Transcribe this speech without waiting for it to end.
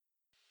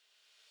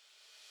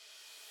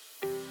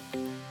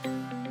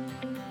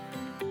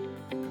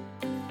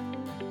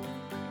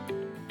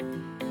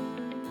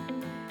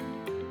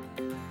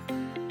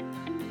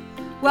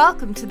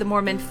Welcome to the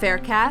Mormon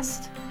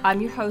Faircast.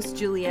 I'm your host,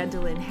 Julianne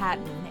DeLynn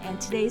Hatton,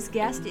 and today's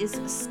guest is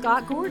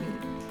Scott Gordon.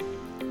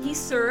 He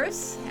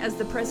serves as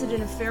the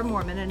president of Fair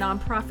Mormon, a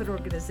nonprofit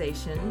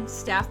organization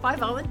staffed by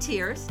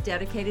volunteers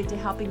dedicated to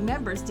helping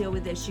members deal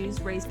with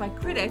issues raised by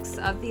critics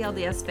of the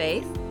LDS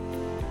faith.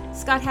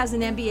 Scott has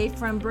an MBA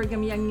from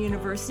Brigham Young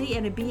University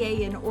and a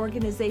BA in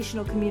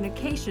Organizational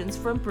Communications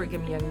from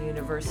Brigham Young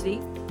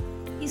University.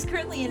 He's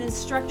currently an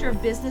instructor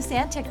of business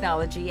and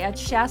technology at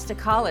Shasta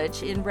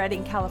College in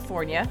Redding,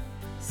 California.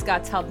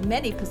 Scott's held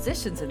many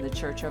positions in the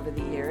church over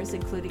the years,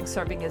 including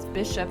serving as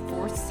bishop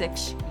for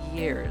 6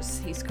 years.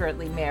 He's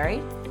currently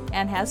married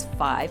and has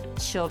 5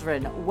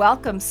 children.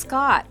 Welcome,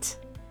 Scott.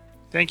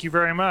 Thank you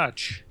very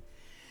much.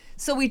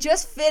 So we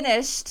just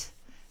finished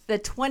the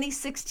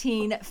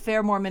 2016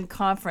 Fair Mormon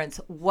Conference.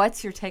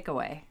 What's your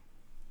takeaway?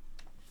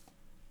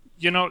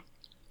 You know,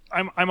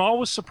 I'm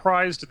always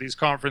surprised at these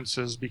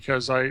conferences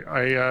because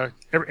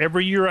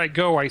every year I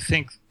go, I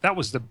think that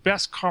was the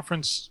best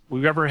conference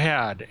we've ever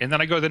had. And then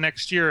I go the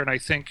next year and I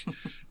think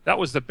that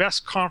was the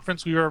best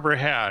conference we've ever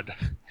had.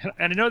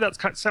 And I know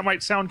that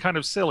might sound kind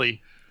of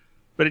silly,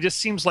 but it just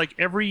seems like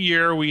every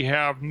year we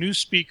have new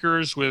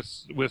speakers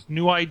with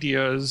new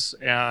ideas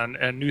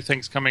and new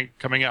things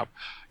coming up.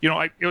 You know,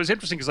 it was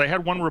interesting because I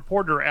had one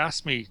reporter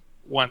ask me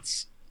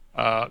once,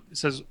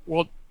 says,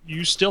 well,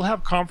 you still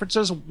have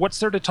conferences? What's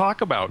there to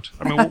talk about?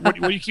 I mean, what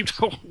do you keep?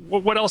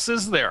 What else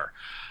is there?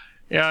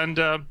 And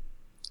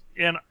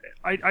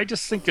I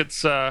just think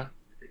it's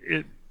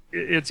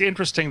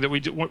interesting that we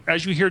do,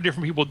 as you hear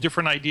different people,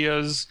 different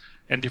ideas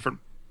and different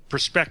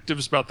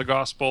perspectives about the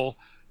gospel,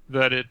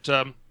 that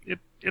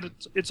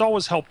it's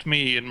always helped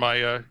me in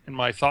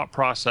my thought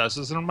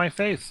processes and in my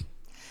faith.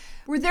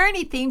 Were there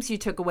any themes you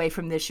took away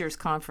from this year's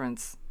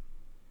conference?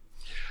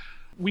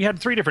 We had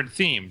 3 different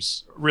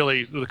themes,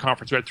 really, of the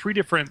conference. We had 3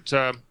 different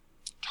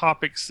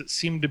topics that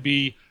seemed to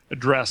be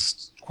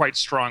addressed quite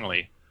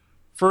strongly.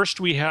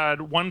 First, we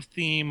had one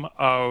theme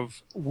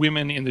of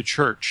women in the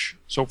church.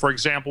 So, for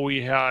example,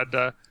 we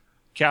had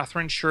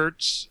Catherine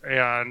Schertz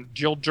and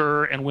Jill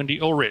Durr and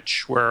Wendy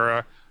Ulrich,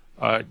 where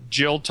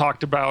Jill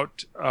talked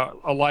about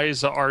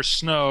Eliza R.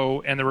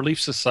 Snow and the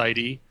Relief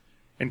Society,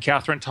 and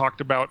Catherine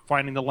talked about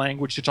finding the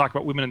language to talk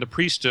about women in the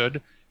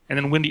priesthood, and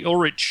then Wendy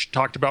Ulrich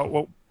talked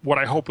about what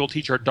I hope we'll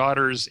teach our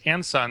daughters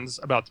and sons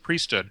about the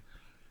priesthood.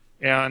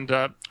 And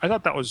I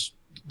thought that was,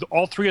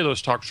 all 3 of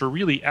those talks were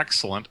really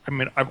excellent. I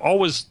mean, I've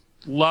always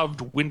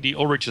loved Wendy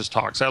Ulrich's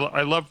talks.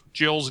 I love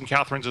Jill's and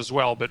Catherine's as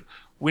well, but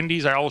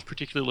Wendy's I always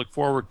particularly look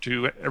forward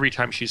to every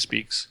time she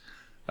speaks.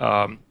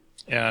 I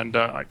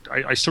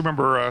still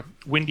remember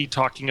Wendy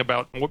talking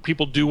about what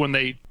people do when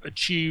they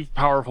achieve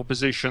powerful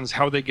positions,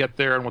 how they get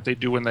there, and what they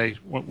do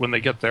when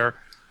they get there.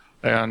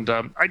 And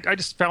I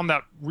just found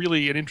that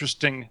really an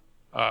interesting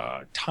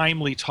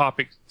timely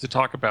topic to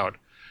talk about.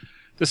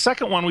 The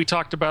second one we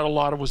talked about a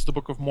lot of was the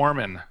Book of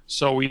Mormon.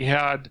 So we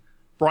had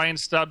Brian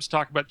Stubbs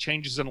talk about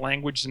changes in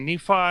language in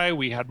Nephi.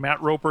 We had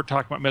Matt Roper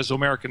talking about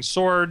Mesoamerican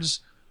swords.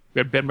 We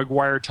had Ben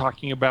McGuire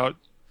talking about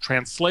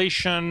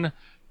translation.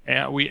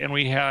 And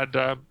we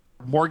had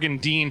Morgan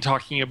Dean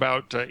talking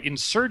about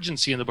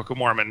insurgency in the Book of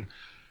Mormon.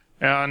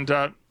 And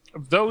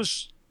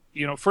those,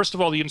 you know, first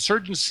of all, the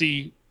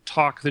insurgency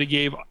talk that he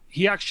gave,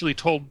 he actually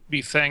told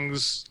me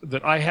things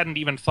that I hadn't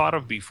even thought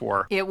of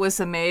before. It was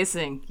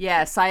amazing.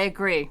 Yes, I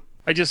agree.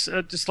 I just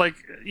like,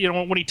 you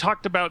know, when he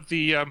talked about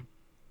the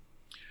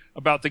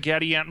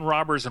Gadianton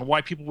robbers and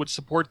why people would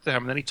support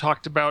them, and then he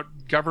talked about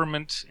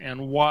government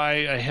and why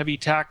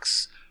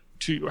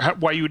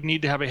you would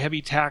need to have a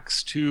heavy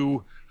tax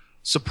to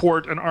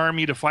support an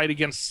army to fight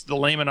against the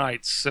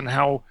Lamanites, and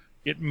how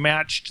it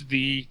matched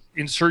the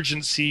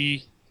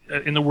insurgency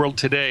in the world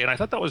today. And I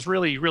thought that was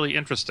really, really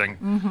interesting.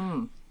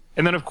 Mm-hmm.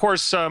 And then, of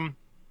course,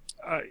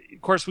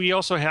 we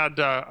also had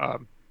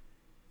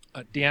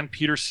Dan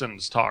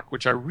Peterson's talk,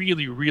 which I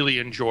really, really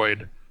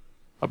enjoyed,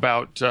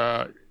 about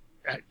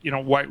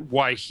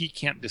why he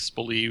can't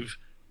disbelieve,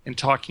 in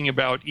talking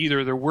about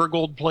either there were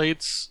gold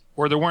plates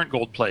or there weren't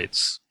gold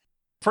plates.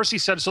 First, he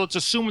said, so let's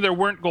assume there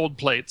weren't gold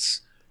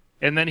plates.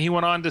 And then he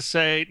went on to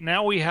say,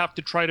 now we have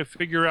to try to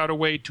figure out a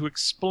way to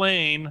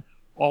explain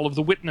all of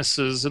the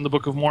witnesses in the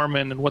Book of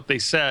Mormon and what they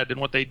said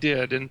and what they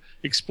did, and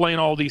explain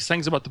all these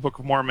things about the Book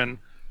of Mormon,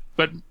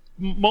 but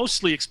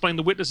mostly explain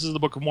the witnesses of the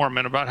Book of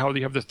Mormon, about how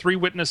you have the 3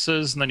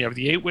 witnesses, and then you have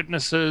the 8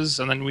 witnesses,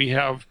 and then we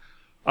have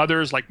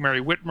others like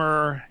Mary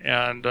Whitmer,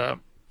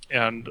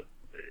 and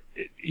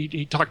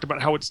he talked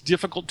about how it's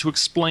difficult to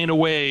explain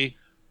away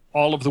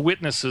all of the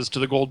witnesses to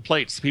the gold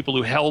plates, the people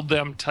who held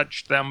them,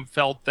 touched them,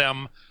 felt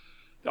them.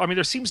 I mean,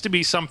 there seems to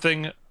be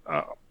something,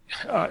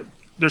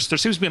 there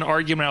seems to be an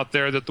argument out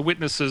there that the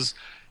witnesses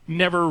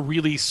never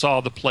really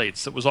saw the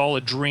plates. It was all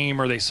a dream,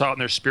 or they saw it in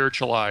their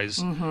spiritual eyes.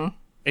 Mm-hmm.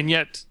 And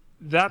yet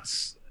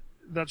that's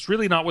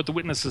really not what the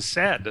witnesses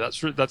said.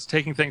 That's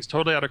taking things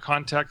totally out of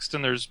context.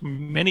 And there's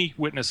many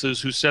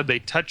witnesses who said they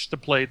touched the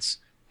plates,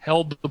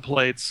 held the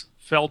plates,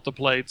 felt the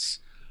plates.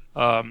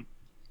 And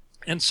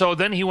so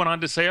then he went on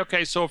to say,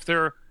 okay, so if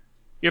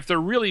there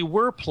really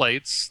were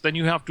plates, then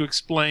you have to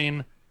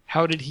explain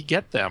how did he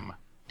get them?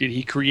 Did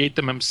he create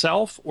them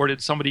himself, or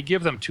did somebody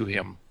give them to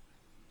him?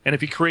 And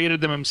if he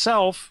created them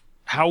himself,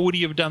 how would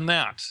he have done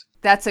that?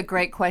 That's a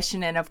great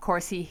question. And of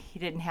course, he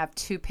didn't have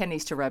two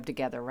pennies to rub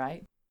together,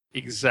 right?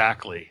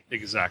 Exactly.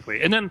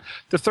 And then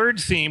the third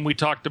theme we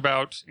talked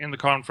about in the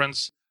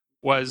conference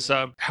was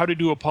how to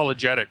do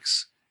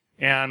apologetics.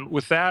 And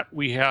with that,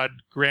 we had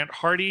Grant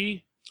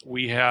Hardy,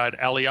 we had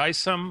Ali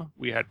Isom,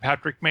 we had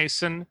Patrick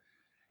Mason,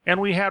 and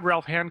we had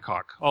Ralph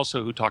Hancock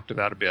also, who talked to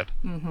that a bit.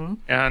 Mm-hmm.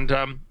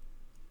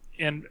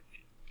 And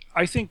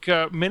I think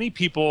many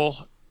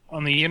people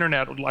on the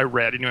internet, I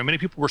read, many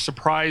people were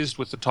surprised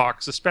with the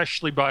talks,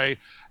 especially by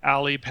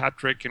Ali,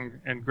 Patrick,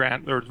 and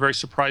Grant. They were very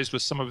surprised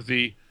with some of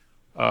the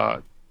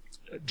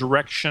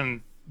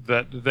direction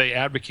that they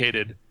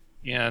advocated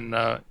in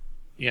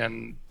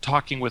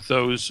talking with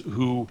those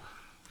who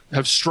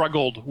have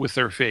struggled with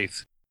their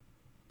faith.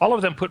 All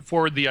of them put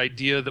forward the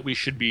idea that we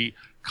should be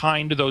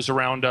kind to those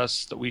around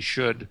us, that we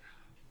should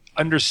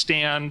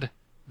understand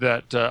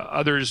that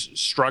others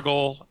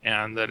struggle,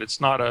 and that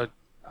it's not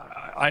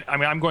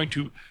I'm going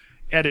to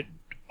edit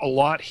a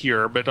lot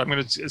here, but I'm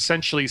going to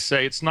essentially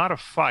say it's not a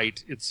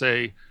fight.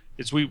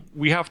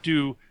 We have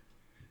to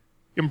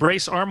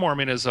embrace our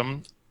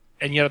Mormonism,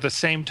 and yet at the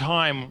same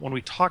time, when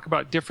we talk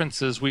about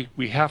differences,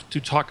 we have to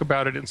talk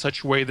about it in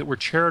such a way that we're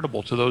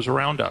charitable to those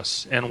around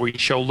us, and we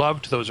show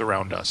love to those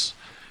around us.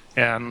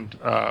 And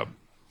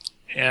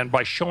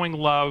by showing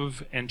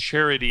love and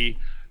charity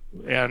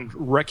and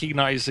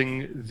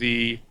recognizing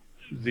the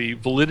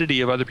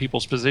validity of other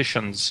people's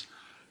positions,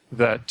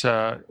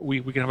 that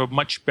we can have a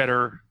much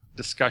better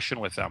discussion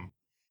with them.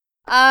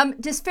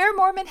 Does Fair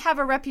Mormon have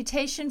a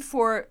reputation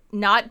for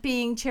not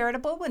being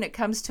charitable when it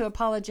comes to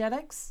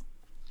apologetics?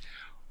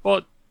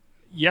 Well,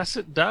 yes,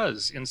 it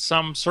does in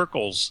some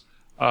circles.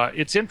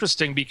 It's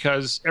interesting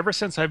because ever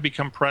since I've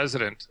become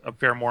president of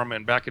Fair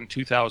Mormon back in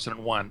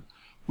 2001,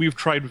 we've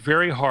tried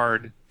very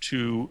hard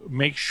to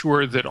make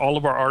sure that all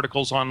of our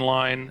articles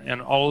online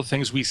and all the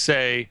things we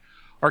say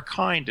are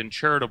kind and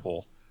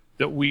charitable.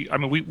 That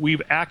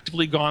we've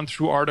actively gone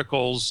through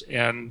articles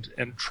and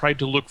tried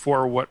to look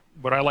for what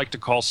I like to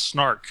call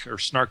snark or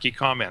snarky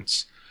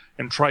comments,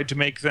 and tried to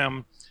make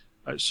them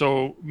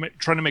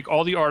trying to make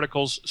all the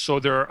articles so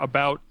they're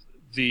about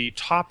the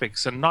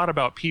topics and not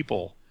about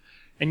people.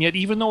 And yet,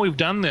 even though we've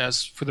done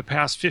this for the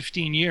past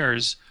 15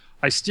 years,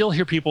 I still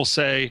hear people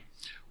say,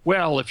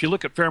 well, if you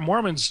look at Fair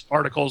Mormon's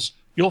articles,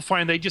 you'll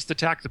find they just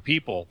attack the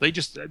people.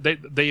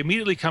 They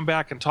immediately come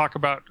back and talk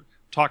about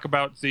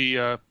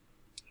the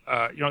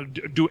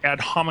do ad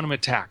hominem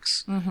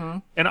attacks. Mm-hmm.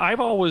 And I've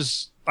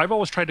always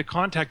tried to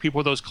contact people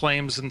with those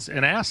claims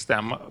and ask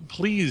them,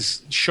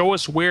 please show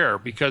us where,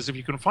 because if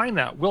you can find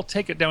that, we'll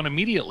take it down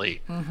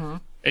immediately. Mm-hmm.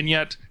 And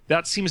yet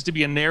that seems to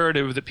be a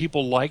narrative that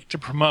people like to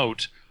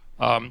promote.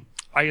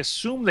 I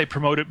assume they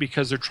promote it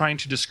because they're trying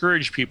to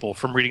discourage people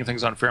from reading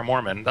things on Fair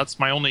Mormon. That's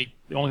the only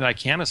thing I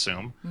can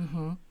assume.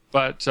 Mm-hmm.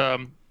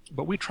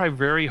 But we try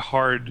very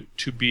hard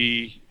to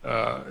be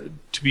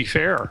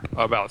fair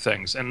about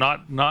things and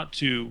not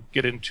to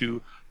get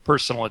into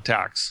personal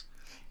attacks.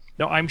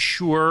 Now, I'm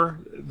sure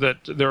that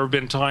there have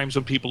been times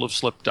when people have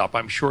slipped up.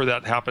 I'm sure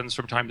that happens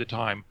from time to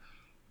time.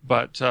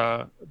 But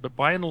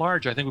by and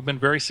large, I think we've been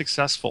very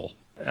successful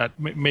at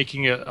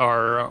making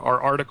our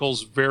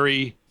articles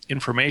very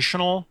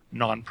informational,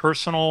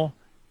 non-personal,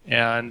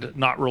 and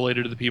not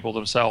related to the people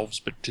themselves,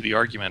 but to the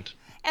argument.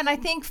 And I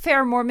think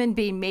Fair Mormon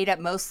being made up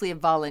mostly of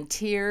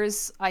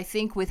volunteers, I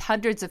think with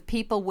hundreds of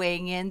people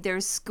weighing in,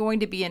 there's going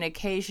to be an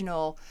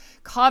occasional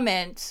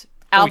comment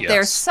out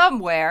there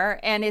somewhere,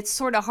 and it's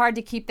sort of hard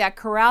to keep that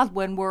corralled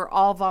when we're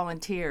all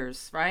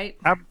volunteers, right?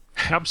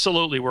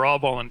 Absolutely, we're all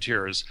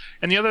volunteers.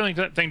 And the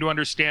other thing to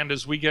understand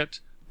is we get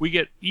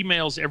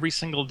emails every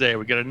single day.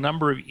 We get a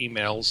number of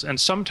emails, and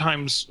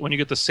sometimes when you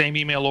get the same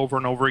email over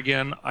and over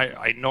again,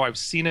 I know I've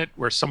seen it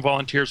where some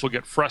volunteers will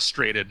get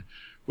frustrated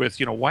with,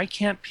 why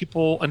can't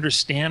people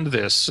understand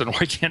this, and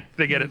why can't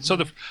they get it? So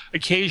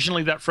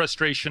occasionally that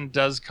frustration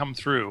does come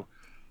through.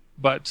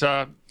 But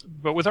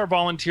with our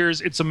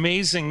volunteers, it's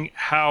amazing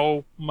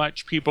how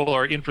much people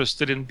are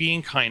interested in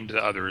being kind to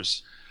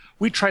others.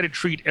 We try to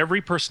treat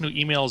every person who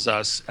emails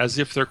us as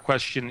if their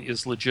question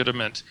is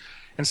legitimate.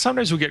 And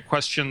sometimes we get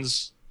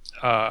questions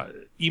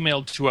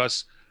emailed to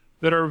us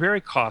that are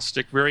very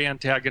caustic, very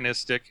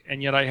antagonistic,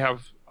 and yet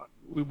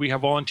we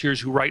have volunteers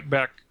who write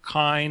back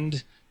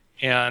kind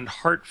and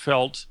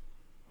heartfelt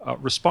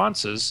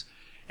responses.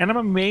 And I'm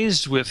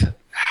amazed with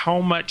how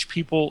much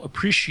people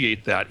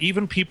appreciate that.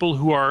 Even people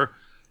who are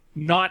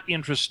not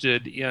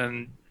interested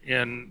in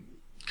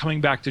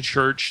coming back to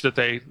church, that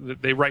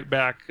they write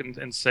back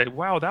and say,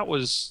 wow, that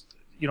was,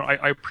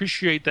 I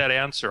appreciate that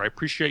answer. I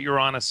appreciate your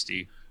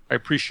honesty. I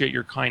appreciate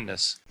your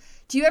kindness.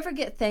 Do you ever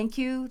get thank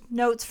you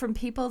notes from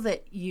people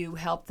that you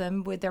help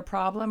them with their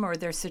problem or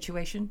their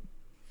situation?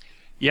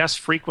 Yes,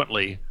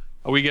 frequently.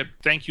 We get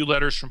thank you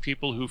letters from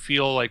people who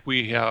feel like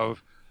we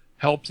have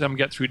helped them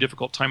get through a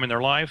difficult time in their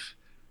life.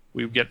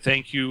 We get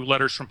thank you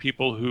letters from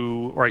people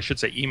who, or I should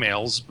say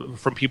emails,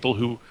 from people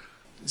who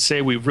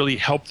say we've really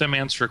helped them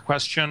answer a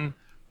question.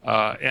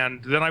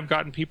 And then I've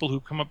gotten people who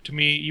come up to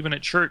me, even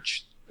at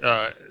church,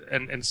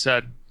 and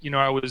said,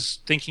 I was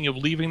thinking of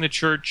leaving the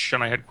church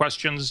and I had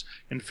questions,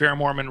 and Fair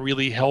Mormon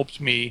really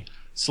helped me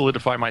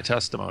solidify my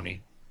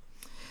testimony.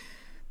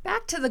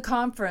 Back to the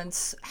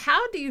conference,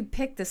 how do you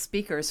pick the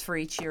speakers for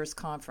each year's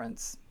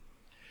conference?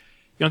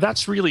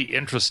 That's really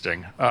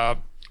interesting.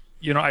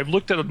 I've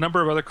looked at a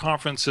number of other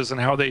conferences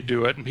and how they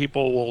do it, and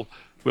people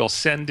will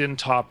send in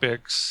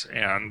topics,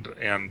 and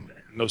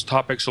those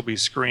topics will be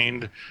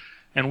screened.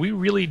 And we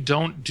really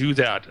don't do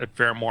that at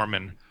Fair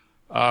Mormon.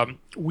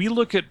 We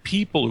look at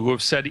people who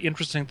have said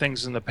interesting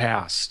things in the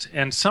past,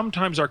 and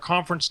sometimes our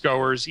conference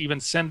goers even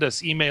send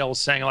us emails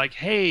saying like,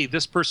 "Hey,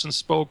 this person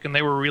spoke and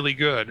they were really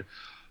good,"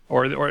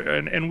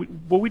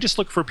 we just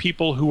look for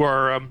people who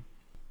are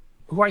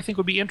who I think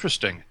would be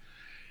interesting.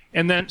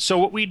 And then, so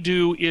what we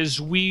do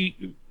is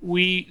we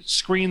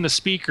screen the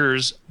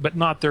speakers, but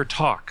not their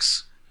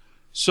talks.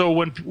 So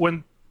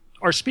when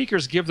our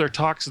speakers give their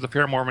talks at the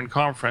Fair Mormon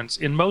Conference,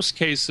 in most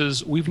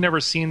cases, we've never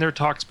seen their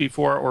talks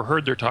before or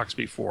heard their talks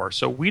before.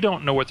 So we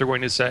don't know what they're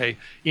going to say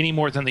any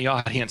more than the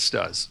audience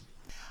does.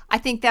 I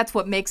think that's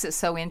what makes it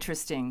so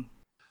interesting.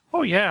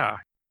 Oh, yeah.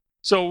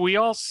 So we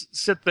all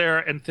sit there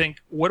and think,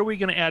 what are we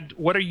going to add?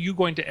 What are you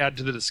going to add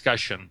to the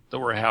discussion that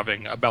we're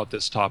having about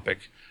this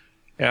topic?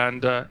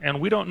 And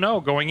we don't know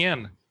going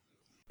in.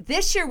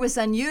 This year was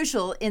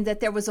unusual in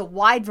that there was a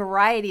wide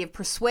variety of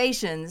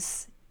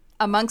persuasions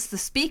amongst the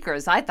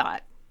speakers, I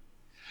thought.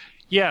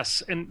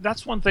 Yes, and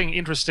that's one thing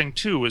interesting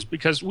too, is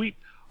because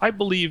I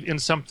believe in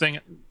something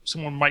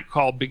someone might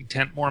call Big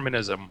Tent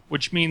Mormonism,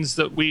 which means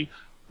that we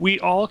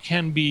all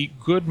can be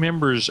good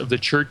members of the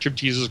Church of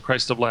Jesus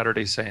Christ of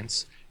Latter-day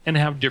Saints and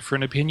have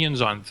different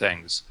opinions on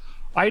things.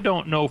 I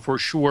don't know for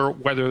sure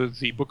whether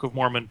the Book of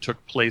Mormon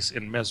took place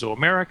in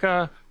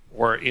Mesoamerica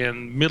or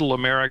in Middle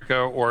America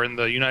or in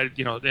the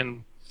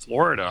in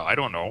Florida. I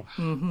don't know.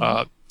 Mm-hmm.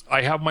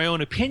 I have my own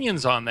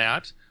opinions on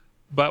that,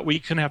 but we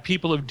can have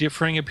people of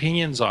differing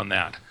opinions on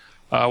that.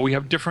 We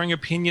have differing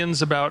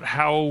opinions about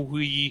how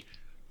we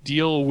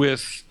deal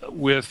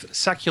with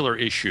secular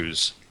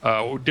issues,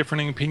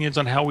 differing opinions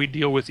on how we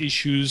deal with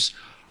issues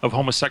of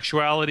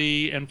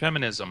homosexuality and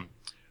feminism.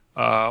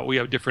 We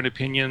have different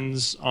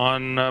opinions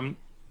on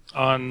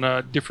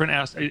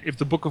different if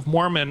the Book of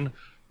Mormon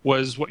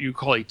was what you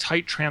call a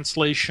tight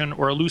translation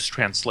or a loose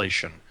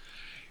translation.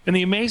 And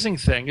the amazing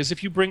thing is,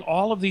 if you bring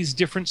all of these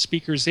different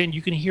speakers in,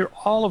 you can hear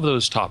all of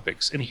those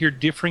topics and hear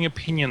differing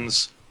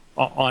opinions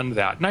on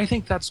that. And I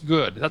think that's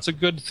good. That's a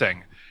good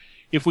thing.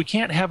 If we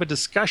can't have a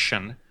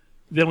discussion,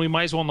 then we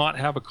might as well not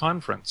have a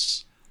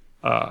conference.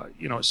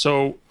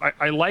 So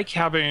I like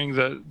having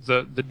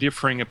the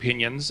differing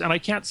opinions. And I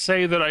can't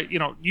say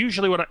that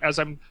usually as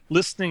I'm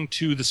listening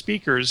to the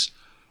speakers,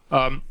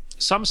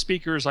 some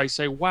speakers I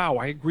say, wow,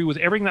 I agree with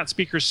everything that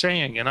speaker's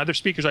saying. And other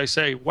speakers I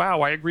say, wow,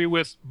 I agree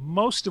with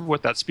most of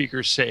what that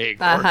speaker's saying,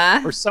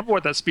 or some of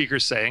what that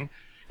speaker's saying.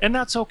 And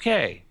that's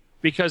okay,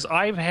 because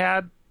I've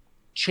had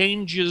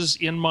changes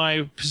in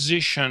my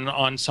position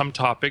on some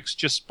topics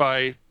just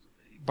by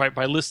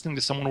listening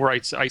to someone where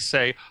I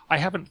say, I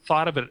haven't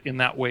thought of it in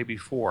that way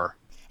before.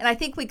 And I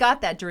think we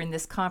got that during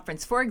this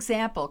conference. For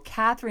example,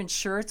 Catherine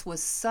Schertz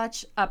was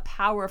such a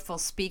powerful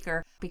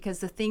speaker because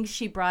the things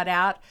she brought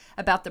out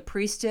about the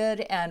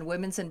priesthood and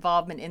women's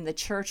involvement in the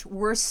church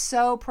were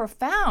so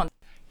profound.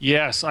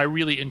 Yes, I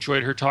really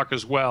enjoyed her talk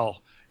as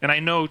well. And I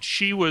know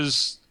she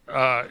was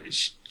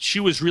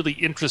really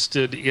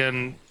interested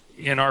in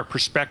our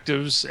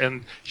perspectives,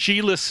 and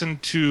she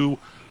listened to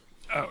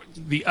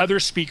the other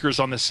speakers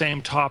on the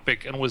same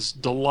topic and was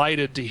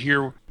delighted to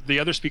hear the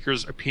other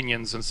speakers'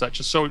 opinions and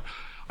such. So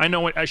I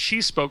know as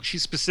she spoke, she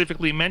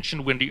specifically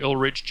mentioned Wendy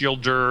Ulrich, Jill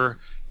Durr,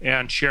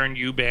 and Sharon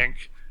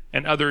Eubank,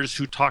 and others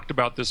who talked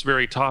about this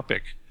very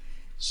topic.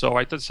 So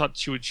I thought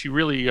she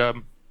really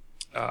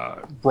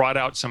brought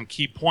out some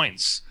key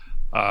points,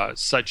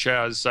 such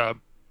as the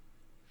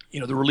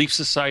Relief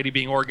Society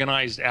being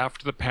organized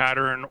after the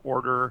pattern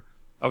order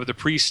of the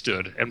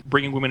priesthood and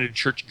bringing women into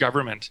church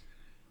government,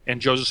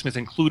 and Joseph Smith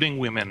including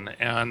women,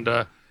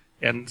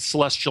 and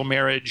celestial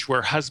marriage,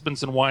 where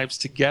husbands and wives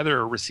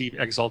together receive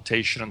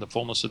exaltation in the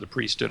fullness of the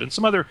priesthood, and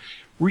some other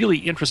really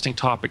interesting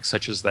topics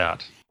such as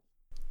that.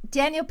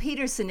 Daniel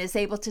Peterson is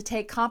able to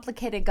take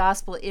complicated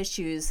gospel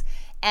issues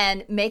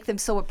and make them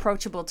so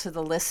approachable to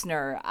the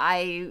listener.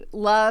 I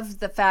love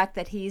the fact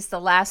that he's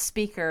the last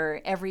speaker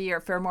every year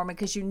at Fair Mormon,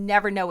 because you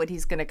never know what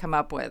he's going to come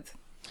up with.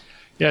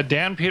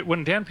 Yeah,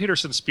 when Dan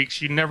Peterson speaks,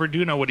 you never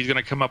do know what he's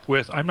going to come up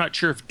with. I'm not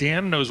sure if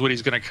Dan knows what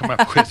he's going to come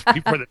up with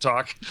before the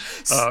talk.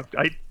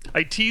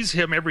 I tease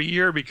him every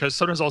year because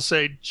sometimes I'll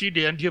say, gee,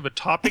 Dan, do you have a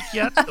topic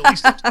yet? At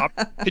least a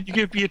topic. Can you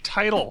give me a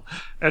title?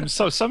 And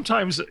so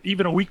sometimes,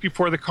 even a week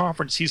before the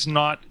conference, he's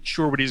not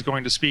sure what he's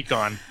going to speak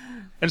on.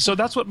 And so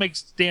that's what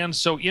makes Dan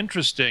so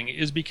interesting,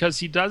 is because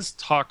he does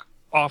talk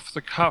off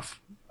the cuff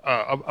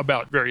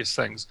about various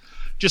things.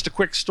 Just a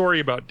quick story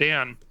about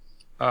Dan.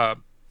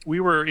 We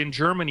were in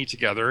Germany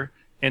together,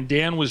 and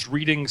Dan was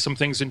reading some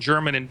things in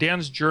German, and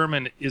Dan's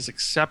German is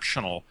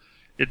exceptional.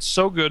 It's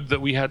so good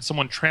that we had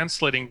someone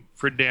translating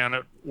for Dan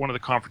at one of the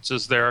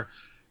conferences there,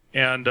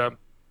 and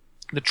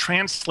the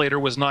translator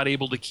was not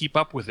able to keep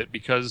up with it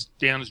because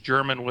Dan's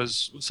German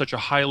was such a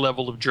high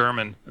level of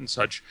German and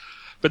such.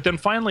 But then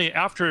finally,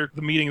 after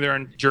the meeting there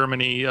in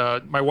Germany,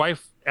 my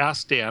wife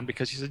asked Dan,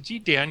 because she said, "Gee,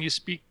 Dan, you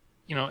speak,"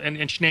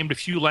 and she named a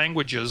few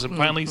languages, and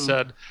finally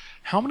said,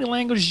 "How many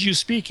languages do you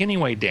speak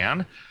anyway,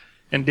 Dan?"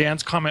 And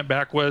Dan's comment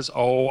back was,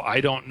 "Oh,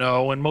 I don't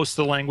know, and most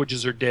of the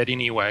languages are dead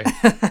anyway."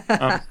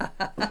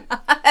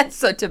 That's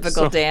so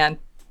typical Dan.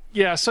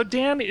 Yeah, so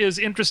Dan is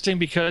interesting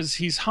because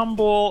he's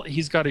humble,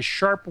 he's got a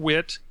sharp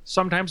wit.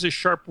 Sometimes his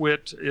sharp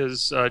wit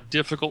is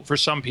difficult for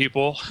some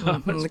people.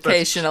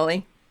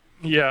 Occasionally.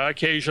 Yeah,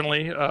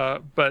 occasionally.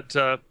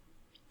 But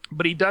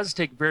he does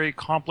take very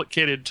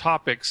complicated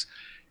topics.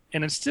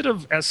 And instead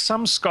of, as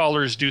some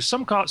scholars do,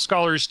 some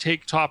scholars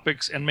take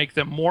topics and make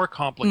them more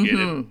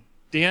complicated.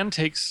 Dan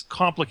takes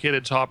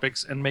complicated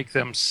topics and make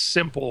them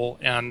simple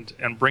and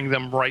bring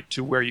them right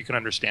to where you can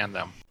understand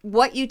them.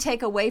 What you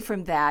take away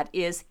from that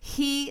is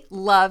he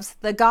loves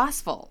the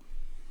gospel.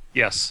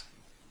 Yes.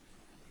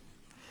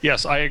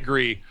 Yes, I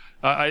agree.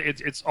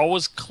 It's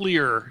always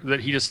clear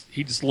that he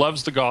just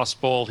loves the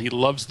gospel. He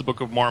loves the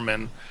Book of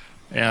Mormon,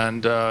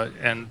 and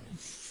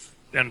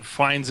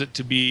finds it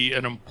to be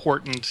an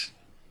important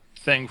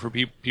thing for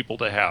people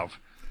to have.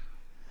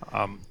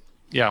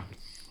 Yeah.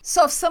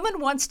 So if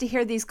someone wants to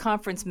hear these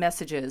conference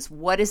messages,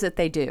 what is it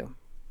they do?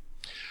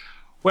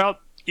 Well,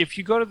 if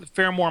you go to the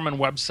Fair Mormon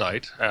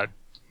website at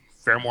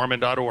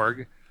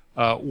fairmormon.org,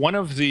 one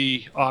of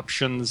the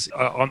options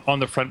on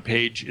the front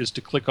page is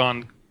to click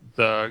on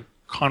the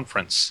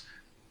conference.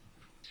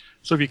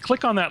 So if you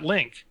click on that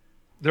link,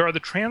 there are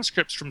the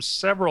transcripts from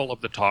several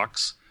of the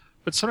talks,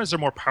 but sometimes they're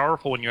more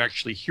powerful when you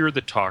actually hear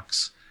the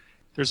talks.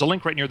 There's a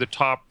link right near the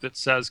top that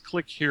says,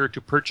 "Click here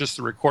to purchase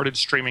the recorded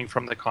streaming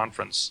from the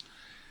conference."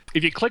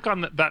 If you click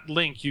on that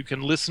link, you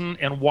can listen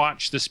and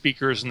watch the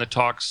speakers and the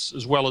talks,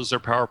 as well as their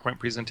PowerPoint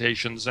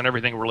presentations and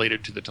everything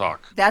related to the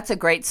talk. That's a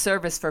great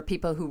service for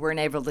people who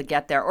weren't able to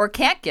get there or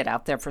can't get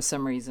out there for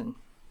some reason.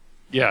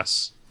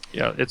 Yes.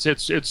 Yeah,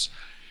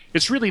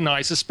 it's really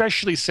nice,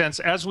 especially since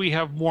as we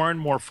have more and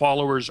more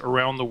followers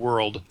around the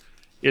world,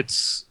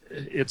 it's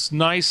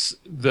nice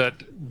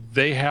that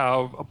they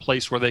have a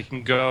place where they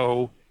can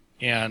go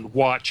and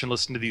watch and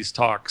listen to these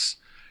talks.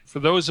 For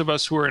those of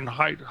us who are in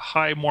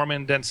high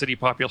Mormon density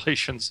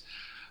populations,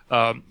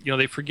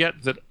 they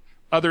forget that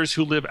others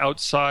who live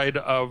outside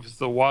of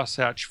the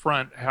Wasatch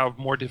Front have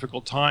more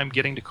difficult time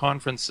getting to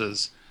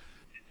conferences.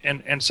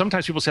 And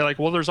sometimes people say, like,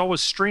 well, there's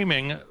always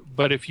streaming,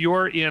 but if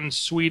you're in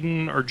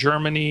Sweden or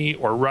Germany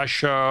or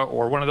Russia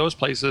or one of those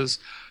places,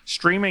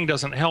 streaming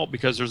doesn't help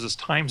because there's this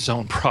time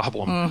zone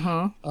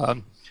problem.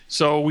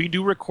 So we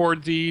do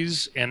record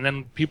these, and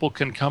then people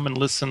can come and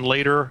listen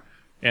later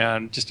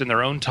and just in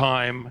their own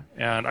time,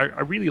 and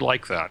I really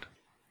like that.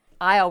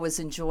 I always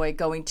enjoy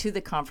going to the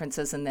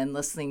conferences and then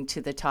listening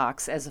to the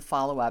talks as a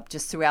follow-up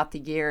just throughout the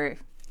year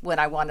when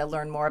I want to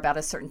learn more about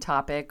a certain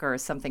topic or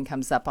something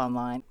comes up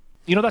online.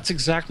 That's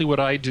exactly what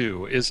I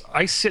do, is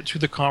I sit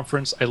through the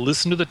conference, I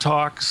listen to the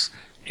talks,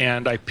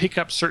 and I pick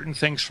up certain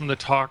things from the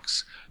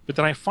talks, but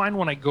then I find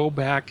when I go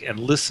back and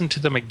listen to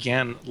them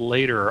again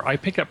later, I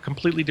pick up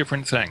completely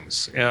different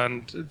things,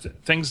 and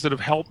things that have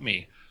helped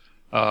me,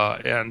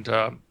 and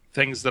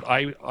things that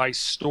I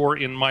store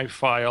in my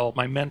file,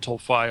 my mental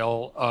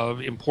file of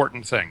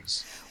important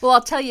things. Well,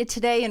 I'll tell you,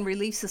 today in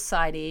Relief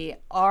Society,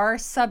 our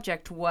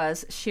subject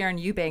was Sharon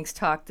Eubanks'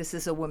 talk, This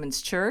is a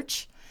Woman's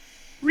Church.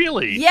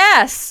 Really?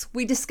 Yes,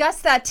 we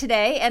discussed that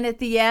today, and at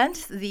the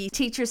end, the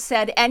teacher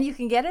said, and you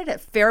can get it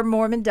at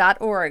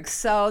fairmormon.org.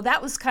 So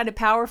that was kind of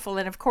powerful,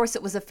 and of course,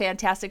 it was a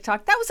fantastic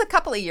talk. That was a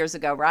couple of years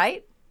ago, right?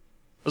 It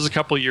was a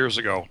couple of years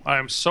ago.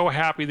 I'm so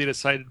happy they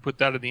decided to put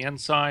that in the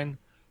ensign,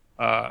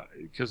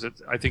 because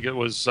I think it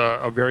was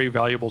a very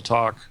valuable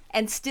talk.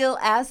 And still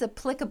as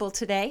applicable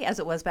today as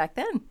it was back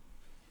then.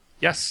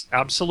 Yes,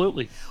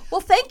 absolutely.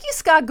 Well, thank you,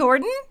 Scott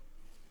Gordon.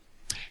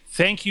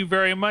 Thank you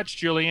very much,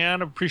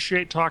 Julianne.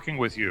 Appreciate talking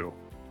with you.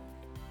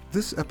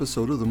 This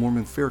episode of the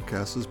Mormon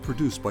Faircast is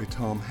produced by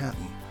Tom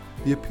Hatton.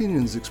 The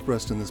opinions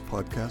expressed in this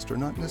podcast are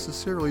not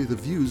necessarily the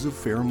views of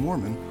Fair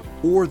Mormon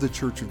or the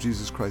Church of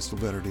Jesus Christ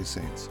of Latter-day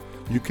Saints.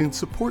 You can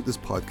support this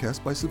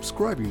podcast by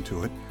subscribing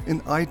to it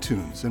in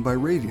iTunes and by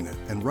rating it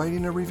and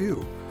writing a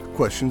review.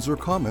 Questions or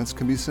comments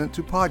can be sent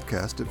to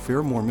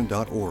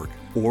podcast@fairmormon.org,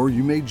 or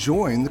you may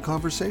join the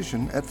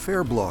conversation at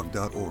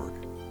fairblog.org.